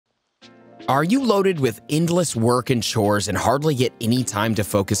Are you loaded with endless work and chores and hardly get any time to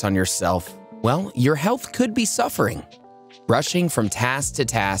focus on yourself? Well, your health could be suffering. Rushing from task to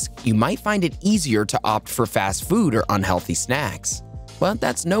task, you might find it easier to opt for fast food or unhealthy snacks. But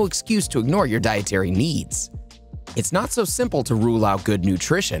that's no excuse to ignore your dietary needs. It's not so simple to rule out good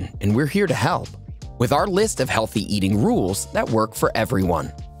nutrition, and we're here to help with our list of healthy eating rules that work for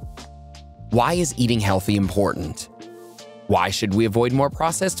everyone. Why is eating healthy important? Why should we avoid more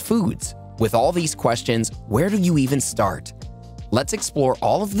processed foods? With all these questions, where do you even start? Let's explore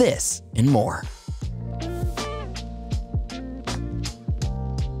all of this and more.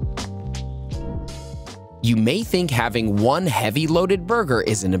 You may think having one heavy loaded burger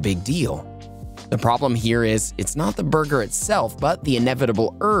isn't a big deal. The problem here is it's not the burger itself, but the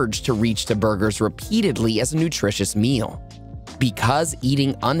inevitable urge to reach to burgers repeatedly as a nutritious meal. Because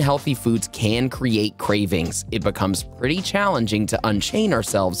eating unhealthy foods can create cravings, it becomes pretty challenging to unchain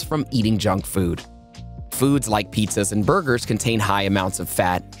ourselves from eating junk food. Foods like pizzas and burgers contain high amounts of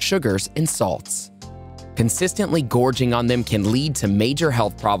fat, sugars, and salts. Consistently gorging on them can lead to major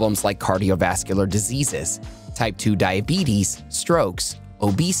health problems like cardiovascular diseases, type 2 diabetes, strokes,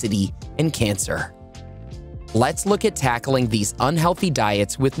 obesity, and cancer. Let's look at tackling these unhealthy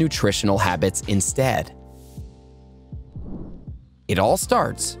diets with nutritional habits instead. It all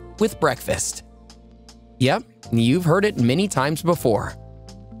starts with breakfast. Yep, you've heard it many times before.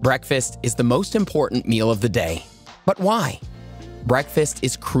 Breakfast is the most important meal of the day. But why? Breakfast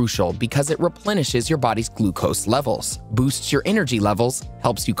is crucial because it replenishes your body's glucose levels, boosts your energy levels,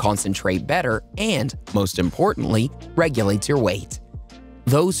 helps you concentrate better, and, most importantly, regulates your weight.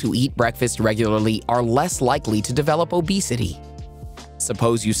 Those who eat breakfast regularly are less likely to develop obesity.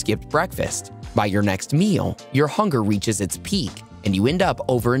 Suppose you skipped breakfast. By your next meal, your hunger reaches its peak, and you end up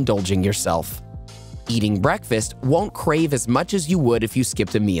overindulging yourself. Eating breakfast won't crave as much as you would if you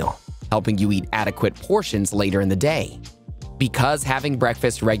skipped a meal, helping you eat adequate portions later in the day. Because having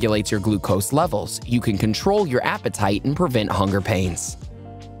breakfast regulates your glucose levels, you can control your appetite and prevent hunger pains.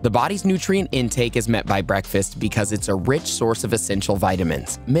 The body's nutrient intake is met by breakfast because it's a rich source of essential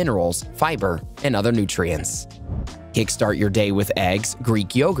vitamins, minerals, fiber, and other nutrients. Kickstart your day with eggs,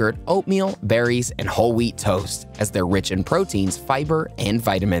 Greek yogurt, oatmeal, berries, and whole wheat toast, as they're rich in proteins, fiber, and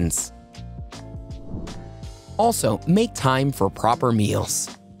vitamins. Also, make time for proper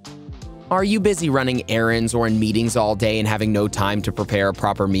meals. Are you busy running errands or in meetings all day and having no time to prepare a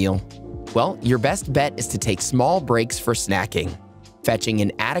proper meal? Well, your best bet is to take small breaks for snacking. Fetching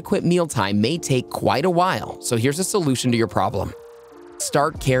an adequate mealtime may take quite a while, so here's a solution to your problem.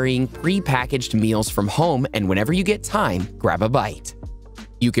 Start carrying pre-packaged meals from home, and whenever you get time, grab a bite.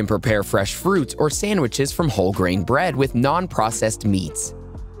 You can prepare fresh fruits or sandwiches from whole grain bread with non-processed meats.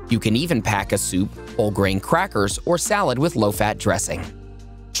 You can even pack a soup, whole grain crackers, or salad with low-fat dressing.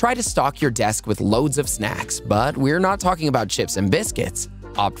 Try to stock your desk with loads of snacks, but we're not talking about chips and biscuits.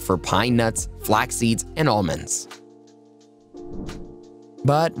 Opt for pine nuts, flax seeds, and almonds.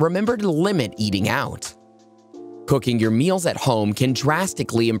 But remember to limit eating out. Cooking your meals at home can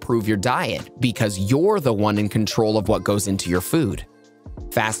drastically improve your diet because you're the one in control of what goes into your food.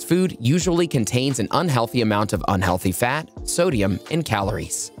 Fast food usually contains an unhealthy amount of unhealthy fat, sodium, and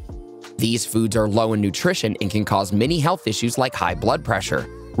calories. These foods are low in nutrition and can cause many health issues like high blood pressure,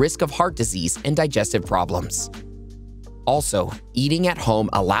 risk of heart disease, and digestive problems. Also, eating at home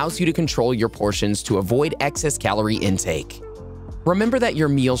allows you to control your portions to avoid excess calorie intake. Remember that your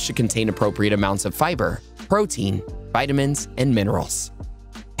meals should contain appropriate amounts of fiber, protein, vitamins, and minerals.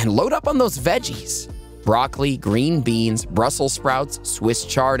 And load up on those veggies. Broccoli, green beans, Brussels sprouts, Swiss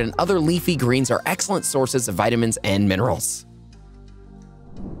chard, and other leafy greens are excellent sources of vitamins and minerals.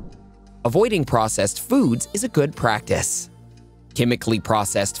 Avoiding processed foods is a good practice. Chemically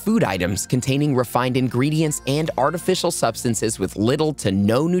processed food items containing refined ingredients and artificial substances with little to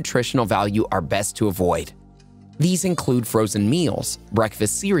no nutritional value are best to avoid. These include frozen meals,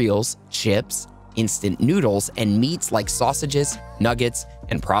 breakfast cereals, chips, instant noodles, and meats like sausages, nuggets,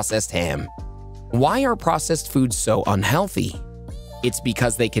 and processed ham. Why are processed foods so unhealthy? It's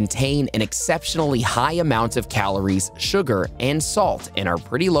because they contain an exceptionally high amount of calories, sugar, and salt and are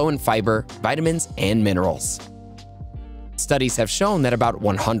pretty low in fiber, vitamins, and minerals. Studies have shown that about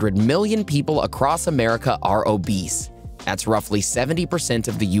 100 million people across America are obese. That's roughly 70%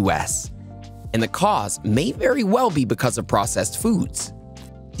 of the US. And the cause may very well be because of processed foods.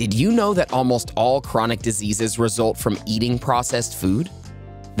 Did you know that almost all chronic diseases result from eating processed food?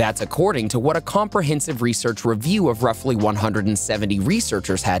 That's according to what a comprehensive research review of roughly 170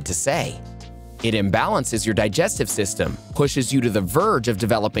 researchers had to say. It imbalances your digestive system, pushes you to the verge of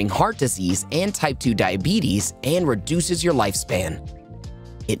developing heart disease and type 2 diabetes, and reduces your lifespan.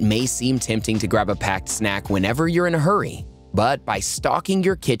 It may seem tempting to grab a packed snack whenever you're in a hurry, but by stocking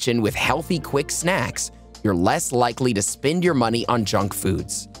your kitchen with healthy, quick snacks, you're less likely to spend your money on junk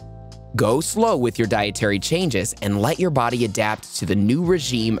foods. Go slow with your dietary changes and let your body adapt to the new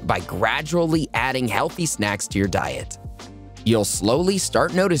regime by gradually adding healthy snacks to your diet. You'll slowly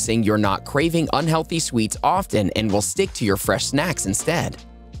start noticing you're not craving unhealthy sweets often and will stick to your fresh snacks instead.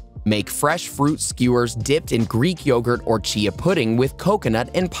 Make fresh fruit skewers dipped in Greek yogurt or chia pudding with coconut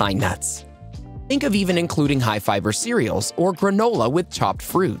and pine nuts. Think of even including high-fiber cereals or granola with chopped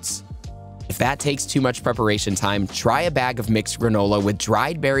fruits. If that takes too much preparation time, try a bag of mixed granola with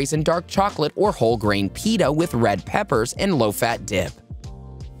dried berries and dark chocolate or whole grain pita with red peppers and low-fat dip.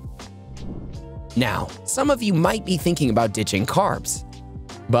 Now, some of you might be thinking about ditching carbs.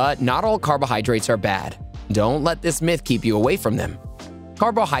 But not all carbohydrates are bad. Don't let this myth keep you away from them.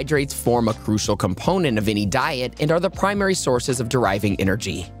 Carbohydrates form a crucial component of any diet and are the primary sources of deriving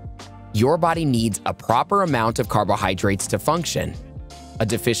energy. Your body needs a proper amount of carbohydrates to function. A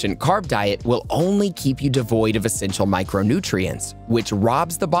deficient carb diet will only keep you devoid of essential micronutrients, which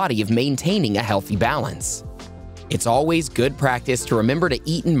robs the body of maintaining a healthy balance. It's always good practice to remember to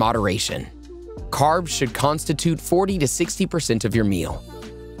eat in moderation. Carbs should constitute 40 to 60% of your meal.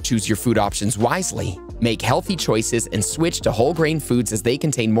 Choose your food options wisely, make healthy choices, and switch to whole grain foods as they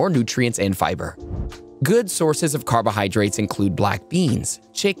contain more nutrients and fiber. Good sources of carbohydrates include black beans,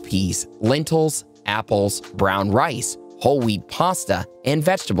 chickpeas, lentils, apples, brown rice, whole wheat pasta, and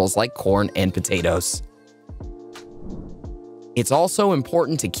vegetables like corn and potatoes. It's also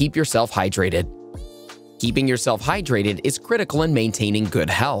important to keep yourself hydrated. Keeping yourself hydrated is critical in maintaining good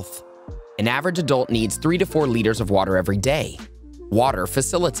health. An average adult needs 3 to 4 liters of water every day. Water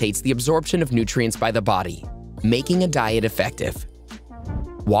facilitates the absorption of nutrients by the body, making a diet effective.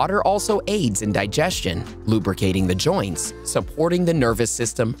 Water also aids in digestion, lubricating the joints, supporting the nervous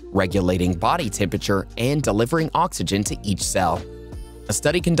system, regulating body temperature, and delivering oxygen to each cell. A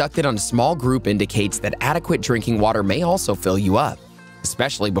study conducted on a small group indicates that adequate drinking water may also fill you up,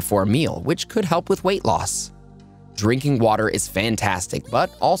 especially before a meal, which could help with weight loss. Drinking water is fantastic,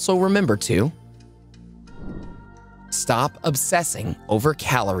 but also remember to stop obsessing over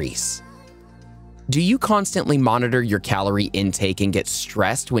calories. Do you constantly monitor your calorie intake and get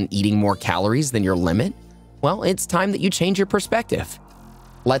stressed when eating more calories than your limit? Well, it's time that you change your perspective.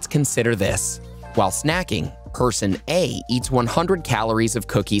 Let's consider this. While snacking, person A eats 100 calories of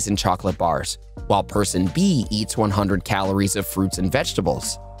cookies and chocolate bars, while person B eats 100 calories of fruits and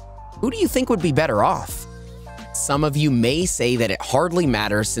vegetables. Who do you think would be better off? Some of you may say that it hardly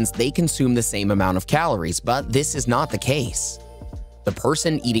matters since they consume the same amount of calories, but this is not the case. The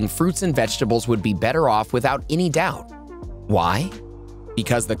person eating fruits and vegetables would be better off without any doubt. Why?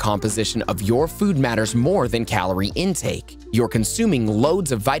 Because the composition of your food matters more than calorie intake. You're consuming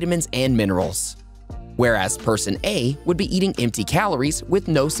loads of vitamins and minerals. Whereas person A would be eating empty calories with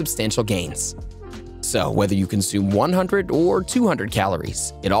no substantial gains. So whether you consume 100 or 200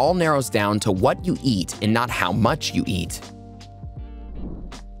 calories, it all narrows down to what you eat and not how much you eat.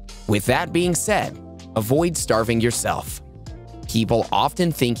 With that being said, avoid starving yourself. People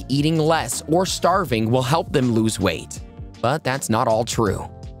often think eating less or starving will help them lose weight, but that's not all true.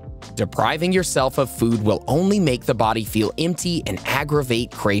 Depriving yourself of food will only make the body feel empty and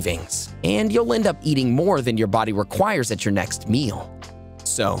aggravate cravings, and you'll end up eating more than your body requires at your next meal.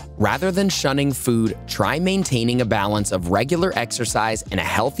 So, rather than shunning food, try maintaining a balance of regular exercise and a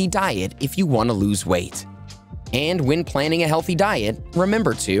healthy diet if you want to lose weight. And when planning a healthy diet,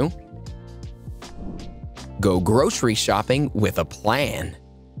 remember to go grocery shopping with a plan.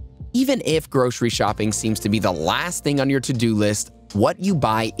 Even if grocery shopping seems to be the last thing on your to-do list, what you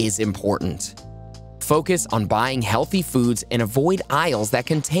buy is important. Focus on buying healthy foods and avoid aisles that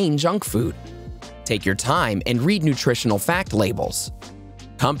contain junk food. Take your time and read nutritional fact labels.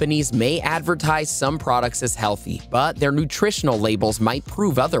 Companies may advertise some products as healthy, but their nutritional labels might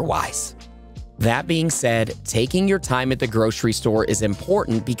prove otherwise. That being said, taking your time at the grocery store is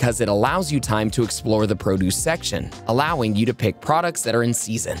important because it allows you time to explore the produce section, allowing you to pick products that are in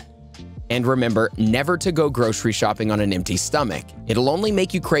season. And remember never to go grocery shopping on an empty stomach. It'll only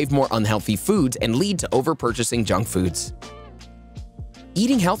make you crave more unhealthy foods and lead to over-purchasing junk foods.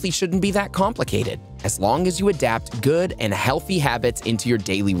 Eating healthy shouldn't be that complicated. As long as you adapt good and healthy habits into your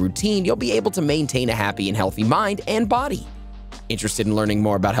daily routine, you'll be able to maintain a happy and healthy mind and body. Interested in learning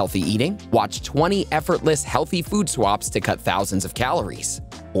more about healthy eating? Watch 20 effortless healthy food swaps to cut thousands of calories,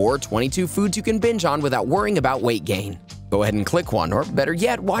 or 22 foods you can binge on without worrying about weight gain. Go ahead and click one, or better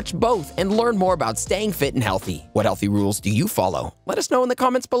yet, watch both and learn more about staying fit and healthy. What healthy rules do you follow? Let us know in the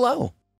comments below.